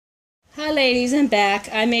Hi ladies, I'm back.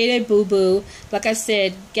 I made a boo-boo. Like I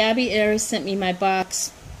said, Gabby sent me my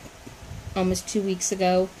box almost 2 weeks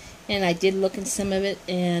ago, and I did look in some of it,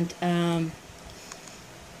 and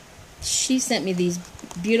she sent me these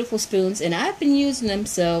beautiful spoons, and I've been using them,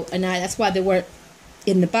 that's why they weren't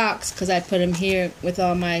in the box, because I put them here with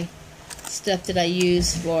all my stuff that I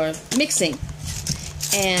use for mixing.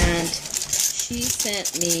 And she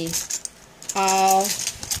sent me all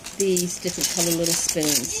these different colored little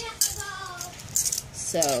spoons.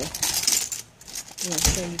 So, I'm going to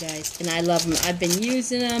show you guys. And I love them. I've been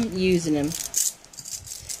using them.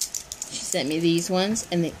 She sent me these ones,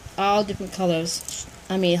 and they're all different colors.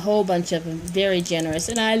 I mean, a whole bunch of them. Very generous.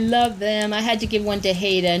 And I love them. I had to give one to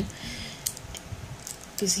Hayden,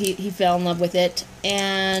 because he fell in love with it.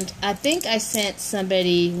 And I think I sent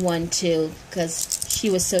somebody one too, because she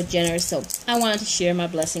was so generous. So I wanted to share my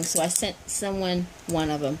blessings. So I sent someone one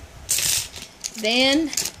of them.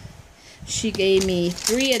 Then she gave me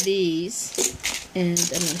 3 of these, and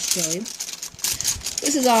I'm going to show you.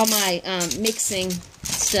 This is all my mixing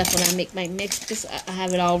stuff when I make my mix. I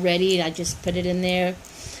have it all ready, and I just put it in there.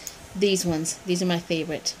 These ones, these are my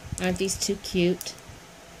favorite. Aren't these too cute?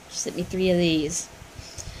 She sent me 3 of these.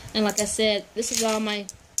 And like I said, this is all my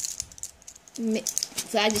mix.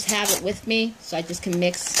 So I just have it with me, so I just can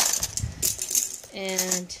mix.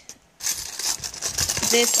 And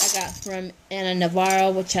this I got from Anna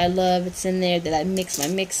Navarro, which I love. It's in there that I mix my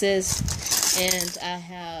mixes. And I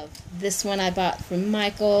have this one I bought from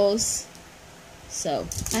Michael's. So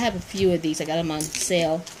I have a few of these. I got them on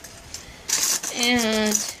sale.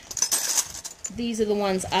 And these are the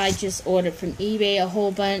ones I just ordered from eBay, a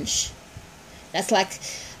whole bunch. That's like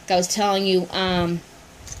I was telling you, I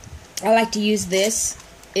like to use this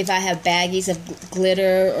if I have baggies of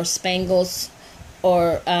glitter or spangles,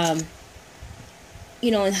 or you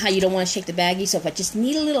know, and how you don't want to shake the baggie. So if I just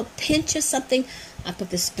need a little pinch of something, I put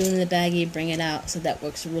the spoon in the baggie and bring it out. So that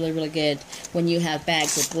works really, really good when you have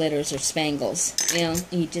bags of glitters or spangles. You know,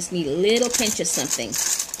 and you just need a little pinch of something.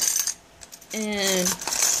 And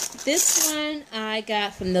this one I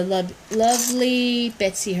got from the lovely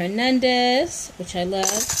Betsy Hernandez, which I love.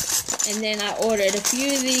 And then I ordered a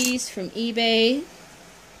few of these from eBay,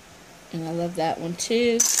 and I love that one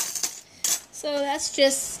too. So that's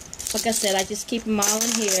just, like I said, I just keep them all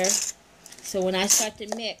in here. So when I start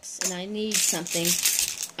to mix and I need something,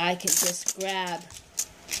 I can just grab,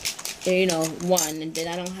 you know, one, and then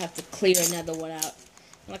I don't have to clear another one out.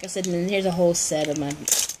 Like I said, and then here's a whole set of mine.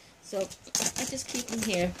 So I just keep them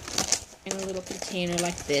here in a little container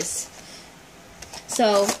like this.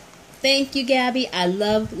 So thank you, Gabby. I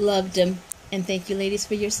loved them. And thank you, ladies,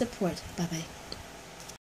 for your support. Bye-bye.